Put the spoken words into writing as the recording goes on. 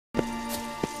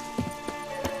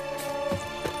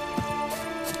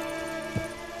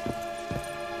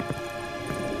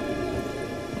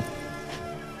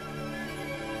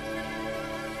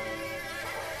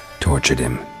tortured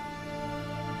him.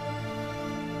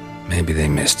 Maybe they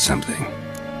missed something.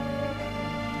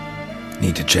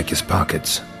 Need to check his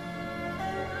pockets.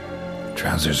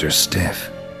 Trousers are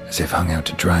stiff, as if hung out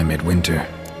to dry midwinter.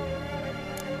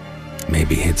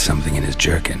 Maybe hid something in his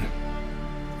jerkin.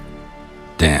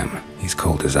 Damn, he's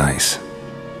cold as ice.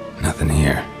 Nothing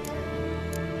here.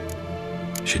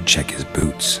 Should check his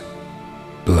boots.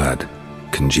 Blood,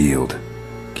 congealed.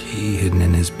 Key hidden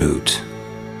in his boot.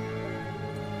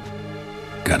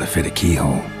 Gotta fit a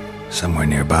keyhole. Somewhere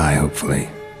nearby, hopefully.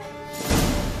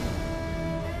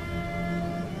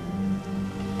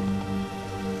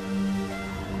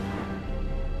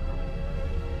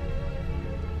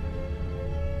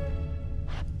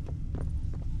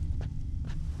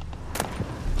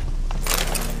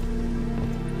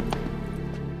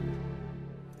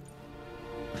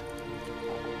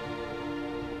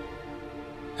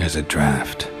 There's a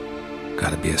draft.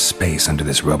 Gotta be a space under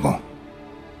this rubble.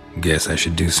 Guess I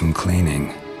should do some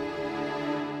cleaning.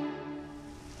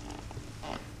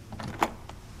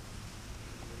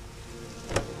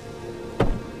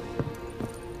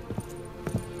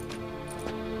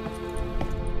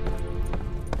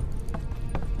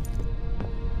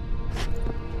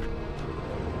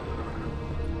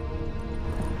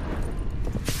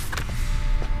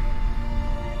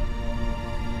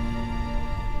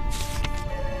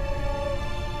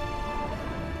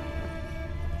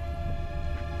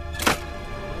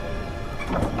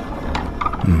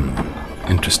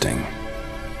 Interesting.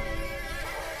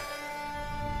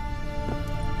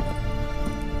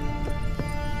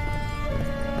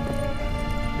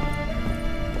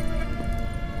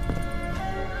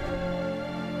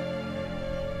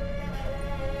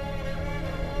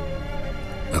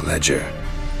 A ledger.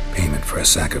 Payment for a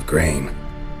sack of grain.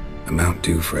 Amount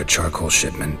due for a charcoal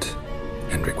shipment.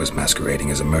 Hendrik was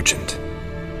masquerading as a merchant.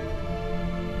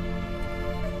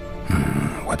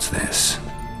 What's this?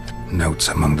 Notes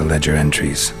among the ledger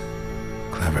entries.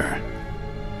 Clever.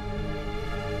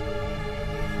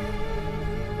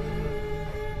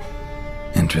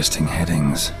 Interesting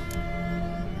headings.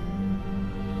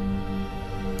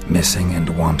 Missing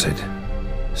and wanted.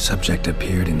 Subject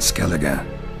appeared in Skellige.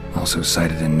 Also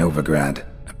cited in Novigrad.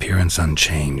 Appearance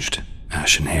unchanged.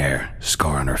 Ashen hair.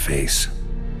 Scar on her face.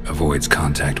 Avoids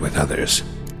contact with others.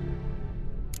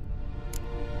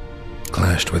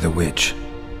 Clashed with a witch.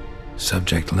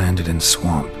 Subject landed in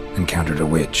swamp, encountered a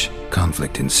witch.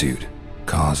 Conflict ensued.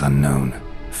 Cause unknown.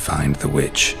 Find the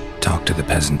witch. Talk to the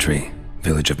peasantry.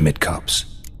 Village of Midcopse.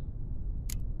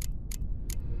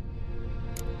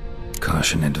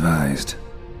 Caution advised.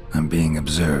 I'm being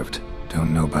observed.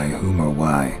 Don't know by whom or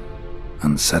why.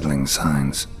 Unsettling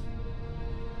signs.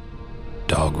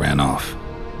 Dog ran off.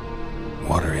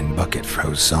 Water in bucket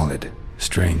froze solid.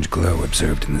 Strange glow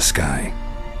observed in the sky.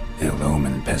 Ill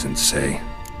omen, peasants say.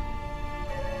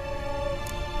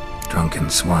 Drunken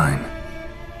swine.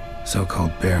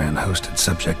 So-called Baron hosted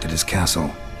subject at his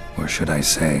castle, or should I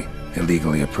say,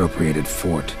 illegally appropriated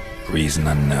fort. Reason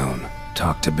unknown.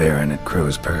 Talked to Baron at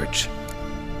Crow's Perch.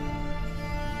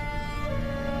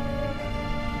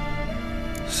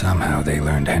 Somehow they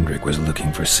learned Hendrik was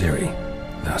looking for Ciri,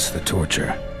 thus the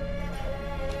torture.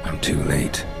 I'm too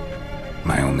late.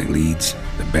 My only leads,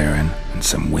 the Baron and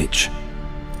some witch.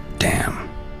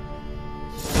 Damn.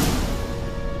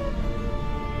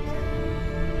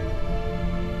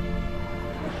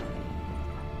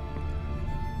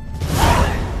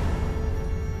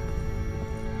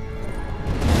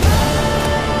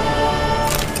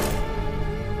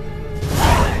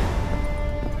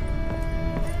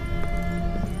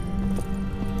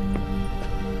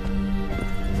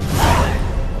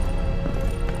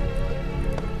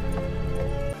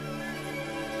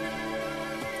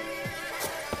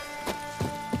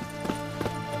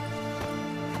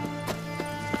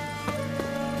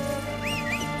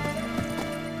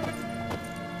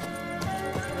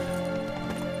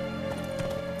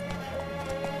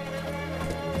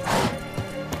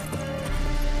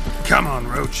 Come on,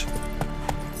 Roach.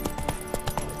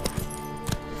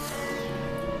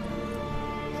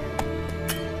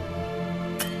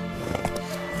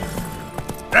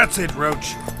 That's it,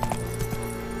 Roach.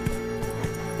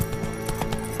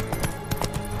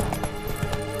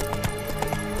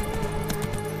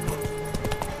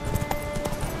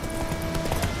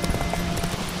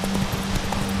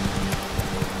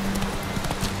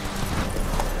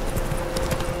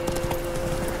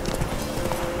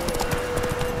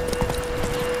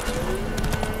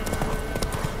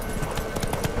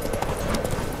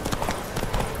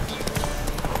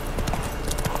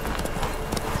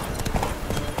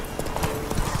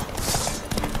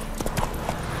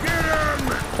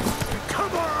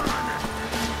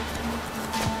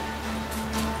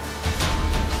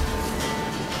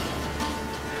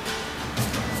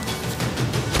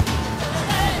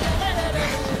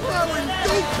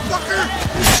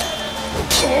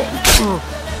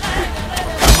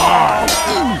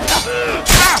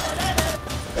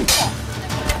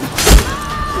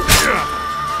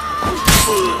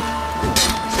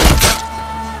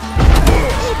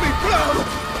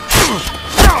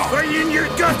 Right in your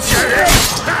guts, you head!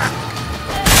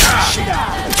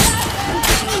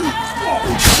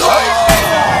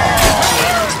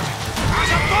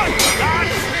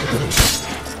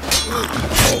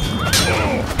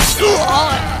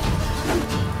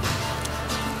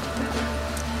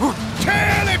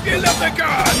 Kill if you love the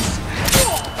gods!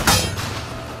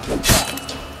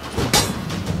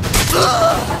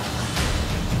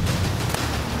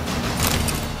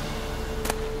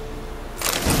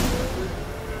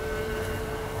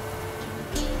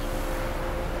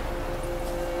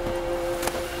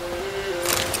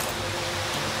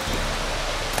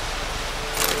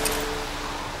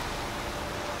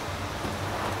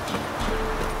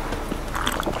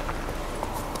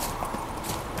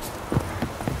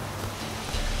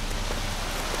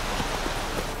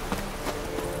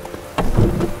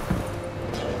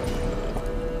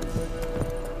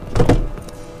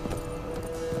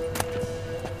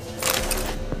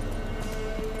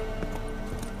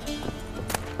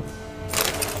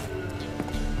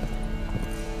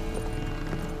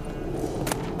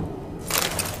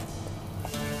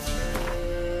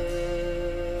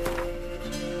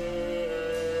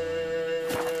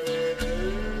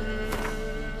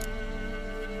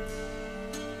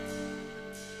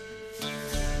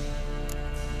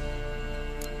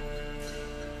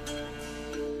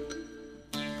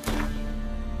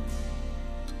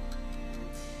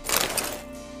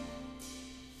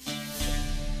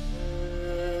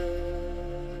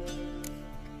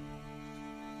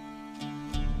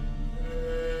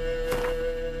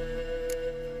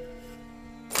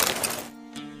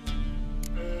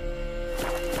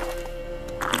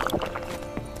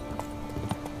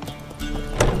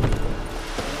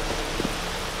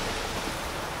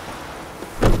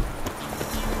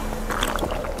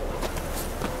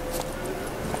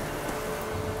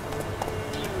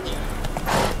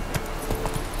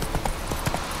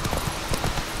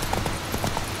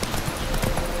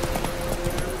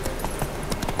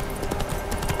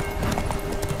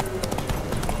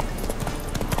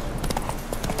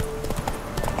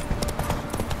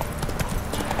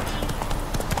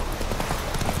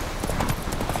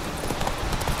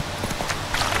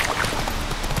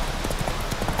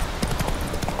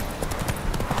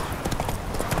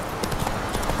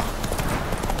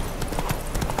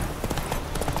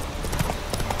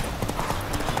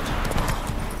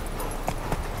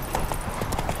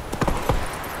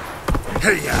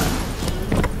 Hey-ya!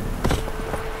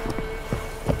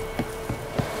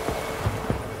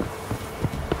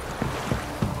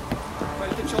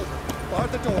 Find the children. Bar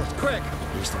the doors, quick!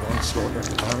 Use the wrong shoulder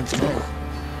to Baron's door.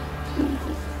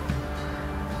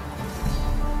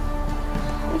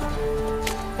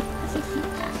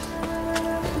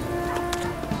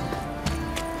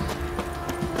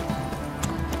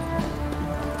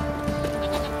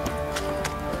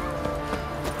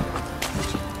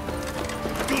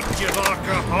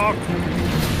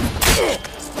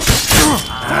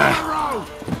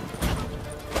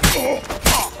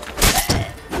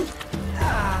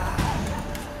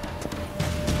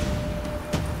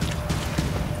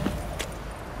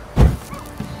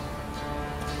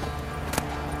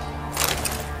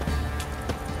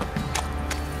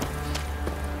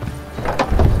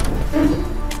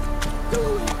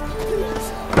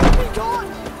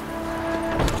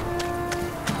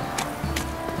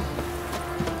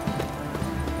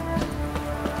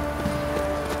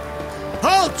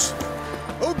 Halt!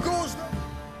 Who goes there?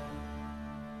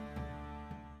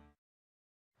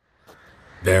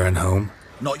 Baron home?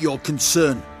 Not your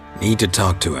concern. Need to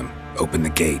talk to him. Open the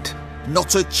gate.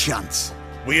 Not a chance.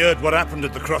 We heard what happened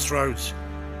at the crossroads.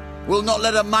 We'll not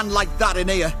let a man like that in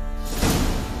here.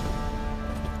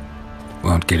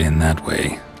 Won't get in that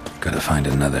way. Gotta find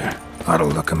another. Ought to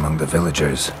look among the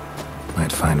villagers.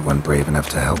 Might find one brave enough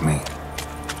to help me.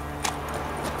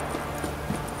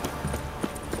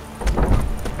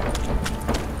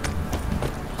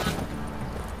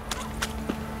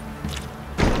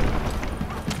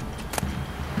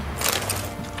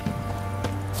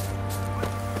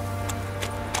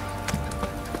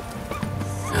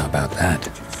 How about that?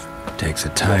 Takes a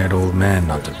tired old man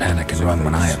not to panic and run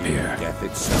when I appear. Death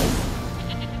itself.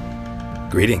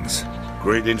 Greetings.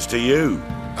 Greetings to you.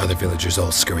 Other villagers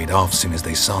all scurried off soon as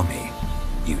they saw me.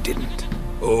 You didn't.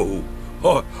 Oh,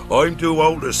 I'm too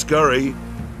old to scurry.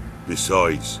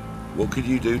 Besides, what could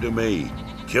you do to me?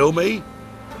 Kill me?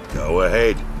 Go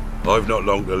ahead. I've not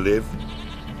long to live.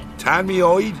 Tan me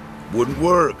hide? Wouldn't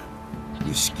work.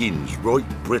 My skin's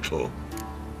right brittle.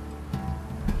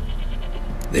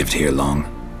 Lived here long?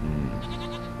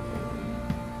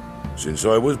 Since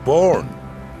I was born.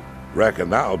 Reckon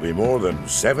that'll be more than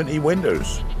 70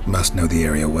 windows. Must know the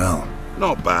area well.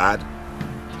 Not bad.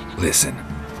 Listen,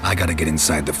 I gotta get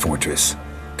inside the fortress.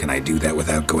 Can I do that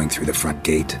without going through the front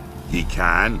gate? Ye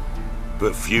can,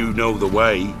 but few know the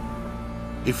way.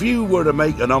 If you were to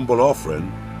make an humble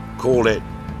offering, call it,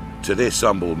 to this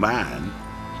humble man,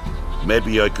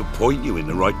 maybe I could point you in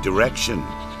the right direction.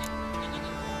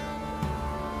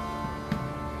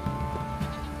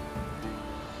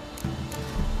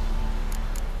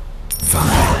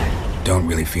 Fine. Don't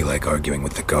really feel like arguing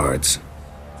with the guards.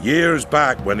 Years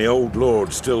back, when the old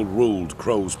lord still ruled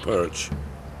Crow's Perch,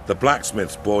 the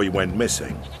blacksmith's boy went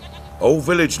missing. Whole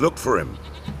village looked for him.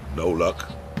 No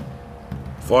luck.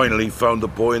 Finally found the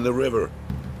boy in the river.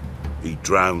 He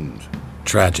drowned.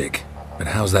 Tragic. But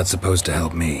how's that supposed to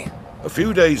help me? A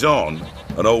few days on,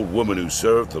 an old woman who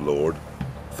served the lord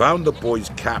found the boy's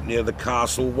cap near the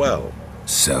castle well.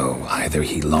 So, either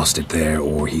he lost it there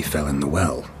or he fell in the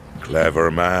well.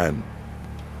 Clever man.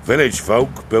 Village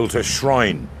folk built a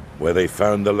shrine where they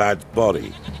found the lad's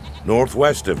body,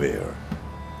 northwest of here.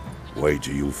 Wait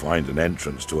till you find an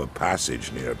entrance to a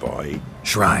passage nearby.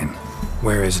 Shrine.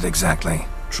 Where is it exactly?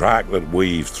 Track that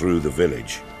weaves through the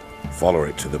village. Follow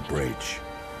it to the bridge.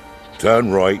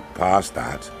 Turn right past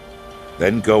that.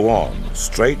 Then go on,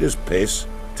 straight as piss,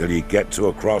 till you get to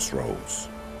a crossroads.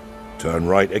 Turn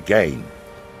right again.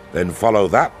 Then follow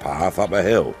that path up a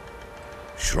hill.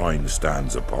 Shrine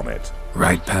stands upon it.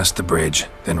 Right past the bridge,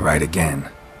 then right again.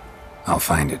 I'll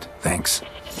find it, thanks.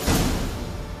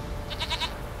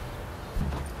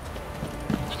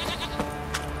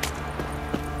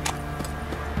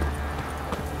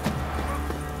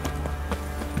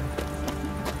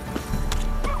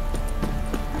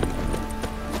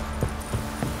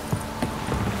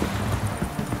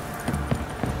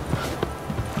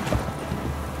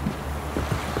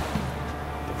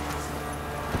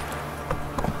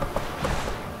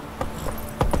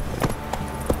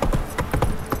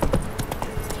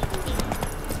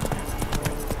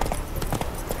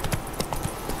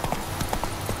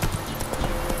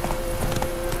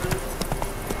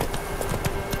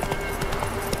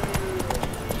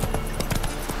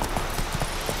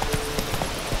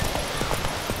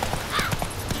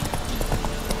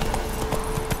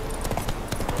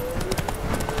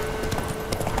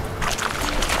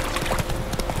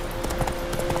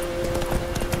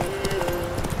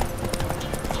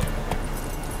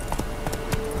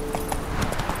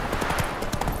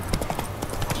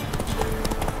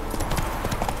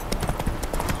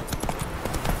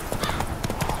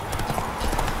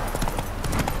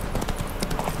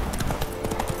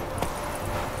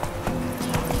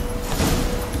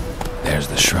 There's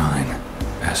the shrine.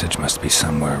 Passage must be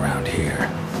somewhere around here.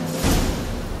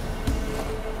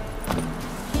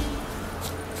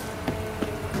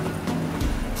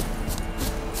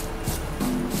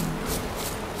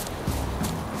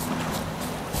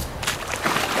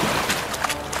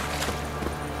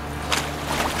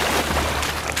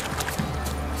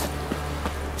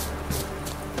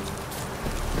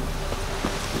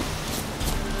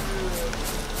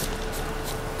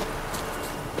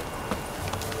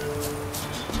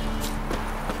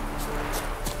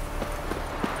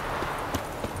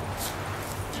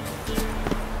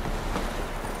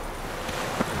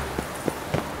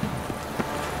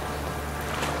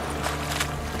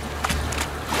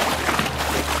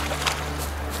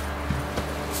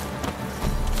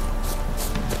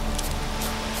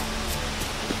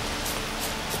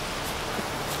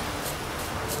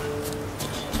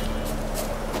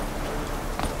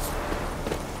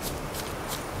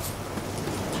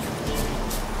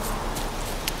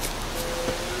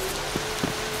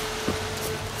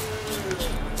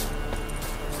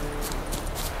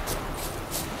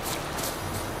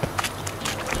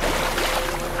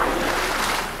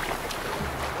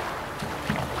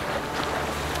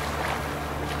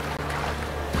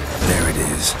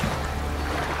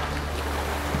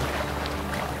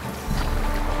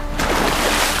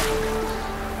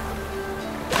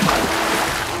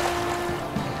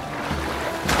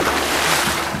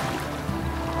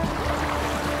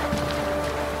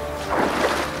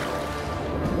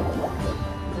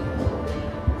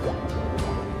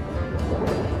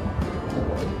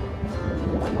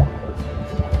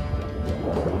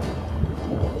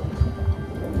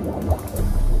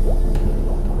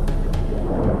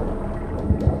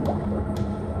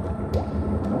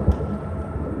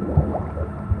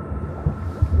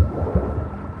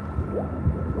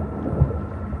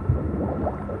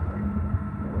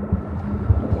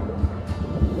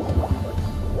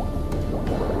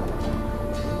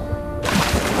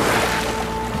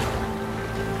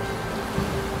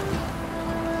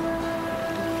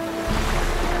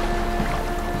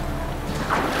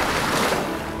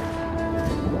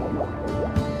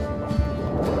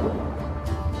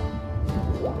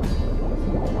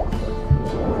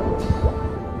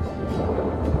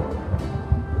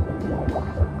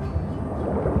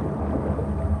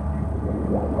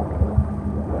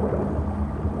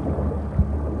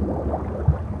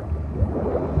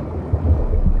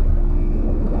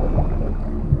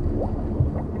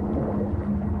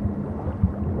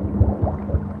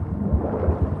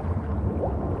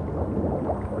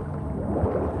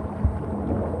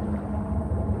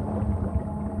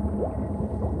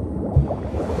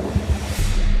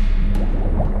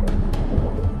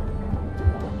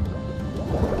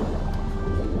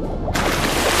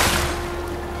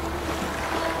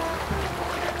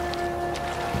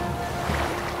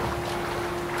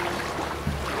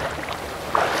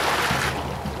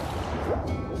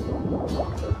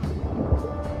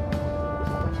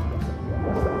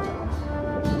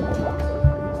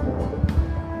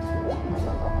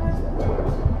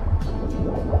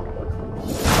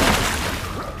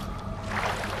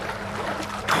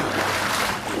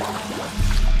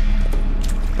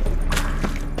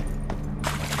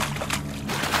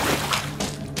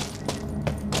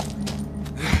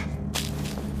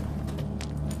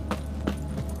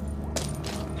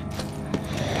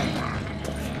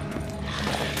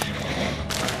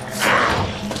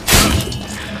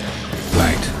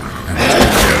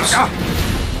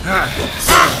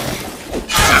 Ah!